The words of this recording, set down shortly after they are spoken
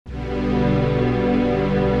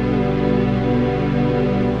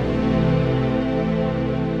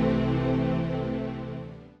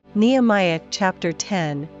Nehemiah chapter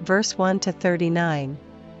 10, verse 1-39.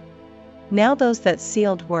 Now those that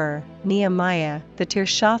sealed were, Nehemiah, the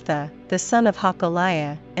Tirshatha, the son of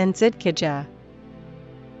Hakaliah, and Zidkijah,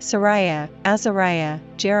 Sariah, Azariah,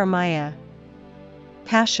 Jeremiah,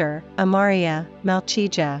 Pashur, Amariah,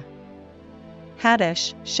 Malchijah,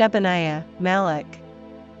 Haddish, Shebaniah, Malach,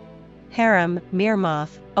 Haram,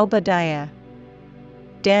 Mirmoth, Obadiah,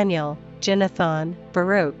 Daniel, Ginnathan,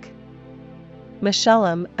 Baruch,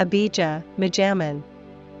 Meshullam, Abijah, Mijamin,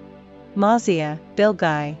 Maaziah,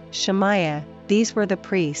 Bilgai, Shemaiah. These were the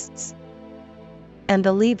priests. And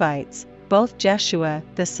the Levites, both Jeshua,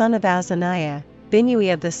 the son of Azaniah,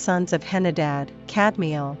 Binnui of the sons of Henadad,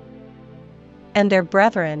 Kadmiel, and their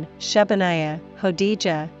brethren, Shebaniah,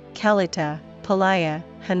 Hodijah, Kelita, Peliah,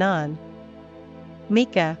 Hanan,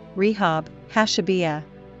 Micah, Rehob, Hashabiah,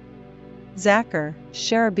 Zachar,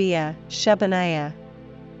 Sherebiah, Shebaniah,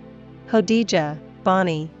 Hodijah,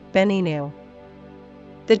 Bani, Beninu.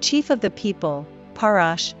 The chief of the people,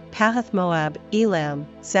 Parash, Pahath-Moab, Elam,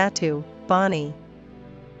 Zatu, Bani,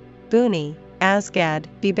 Buni, Asgad,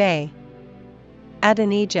 Bibay,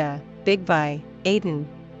 Adonijah, Bigvai, Aden,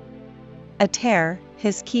 Ater,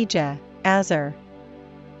 Hizkijah, Azar,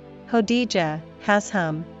 Hodijah,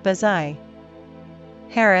 Hashum, Bazai,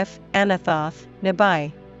 Hariph, Anathoth,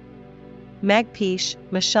 Nebai, Magpish,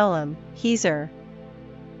 Meshullam, Hezer,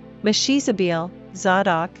 Meshezabeel,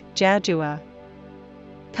 Zadok, Jadua,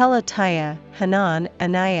 Pelatiah, Hanan,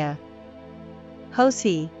 Anaiah,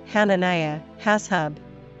 Hosi, Hananiah, Hashub,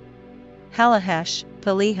 Halahesh,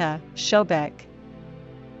 Peliha, Shobek,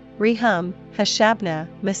 Rehum, Hashabnah,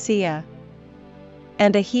 Messiah,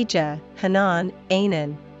 and Ahijah, Hanan,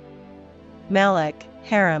 Anan, Malach,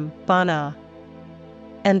 Haram, Banah.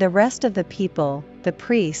 And the rest of the people, the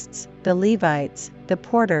priests, the Levites, the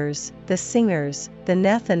porters, the singers, the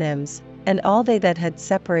Nethinims, and all they that had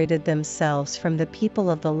separated themselves from the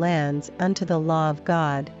people of the lands unto the law of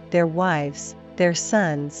God, their wives, their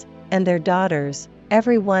sons, and their daughters,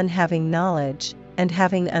 every one having knowledge, and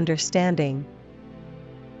having understanding.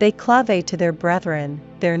 They clave to their brethren,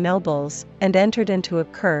 their nobles, and entered into a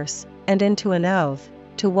curse, and into an oath,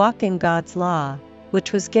 to walk in God's law,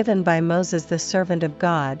 which was given by Moses the servant of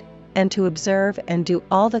God, and to observe and do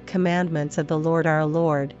all the commandments of the Lord our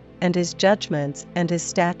Lord, and his judgments and his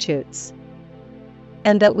statutes.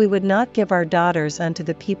 And that we would not give our daughters unto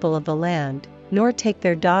the people of the land, nor take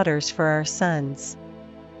their daughters for our sons.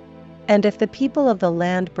 And if the people of the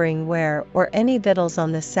land bring ware or any victuals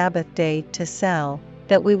on the Sabbath day to sell,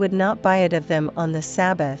 that we would not buy it of them on the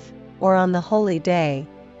Sabbath, or on the holy day,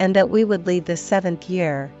 and that we would leave the 7th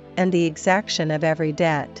year, and the exaction of every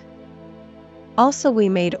debt. Also we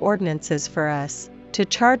made ordinances for us, to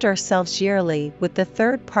charge ourselves yearly with the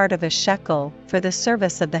 3rd part of a shekel for the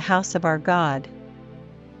service of the house of our God,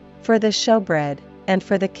 for the showbread, and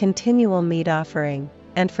for the continual meat offering,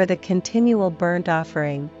 and for the continual burnt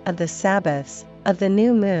offering of the Sabbaths, of the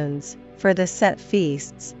new moons, for the set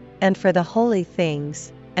feasts, and for the holy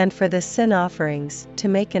things, and for the sin offerings, to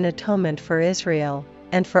make an atonement for Israel,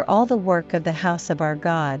 and for all the work of the house of our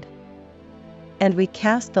God. And we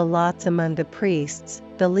cast the lots among the priests,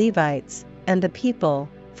 the Levites, and the people,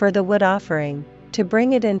 for the wood offering, to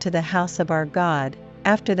bring it into the house of our God,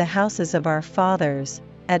 after the houses of our fathers,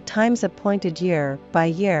 at times appointed year by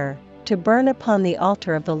year, to burn upon the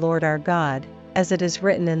altar of the Lord our God, as it is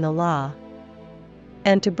written in the law.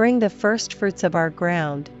 And to bring the firstfruits of our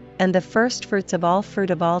ground, and the firstfruits of all fruit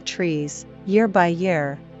of all trees, year by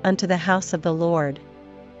year, unto the house of the Lord.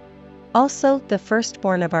 Also the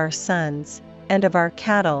firstborn of our sons, and of our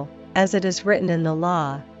cattle, as it is written in the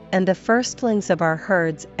law, and the firstlings of our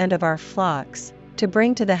herds and of our flocks, to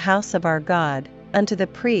bring to the house of our God, unto the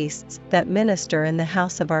priests that minister in the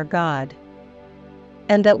house of our God.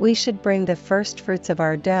 And that we should bring the firstfruits of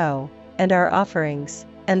our dough, and our offerings,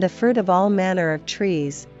 and the fruit of all manner of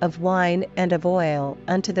trees, of wine and of oil,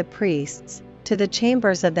 unto the priests, to the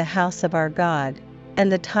chambers of the house of our God, and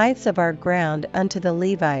the tithes of our ground unto the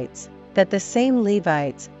Levites, that the same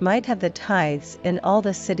Levites might have the tithes in all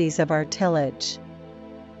the cities of our tillage.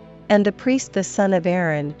 And the priest the son of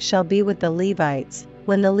Aaron shall be with the Levites,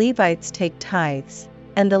 when the Levites take tithes,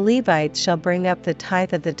 and the Levites shall bring up the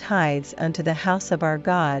tithe of the tithes unto the house of our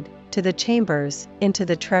God, to the chambers, into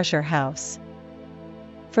the treasure house.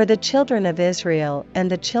 For the children of Israel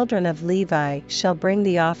and the children of Levi shall bring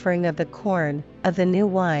the offering of the corn, of the new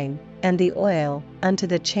wine, and the oil, unto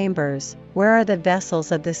the chambers, where are the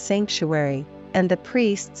vessels of the sanctuary, and the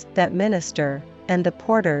priests that minister, and the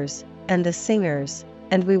porters, and the singers,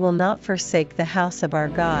 and we will not forsake the house of our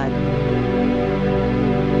God.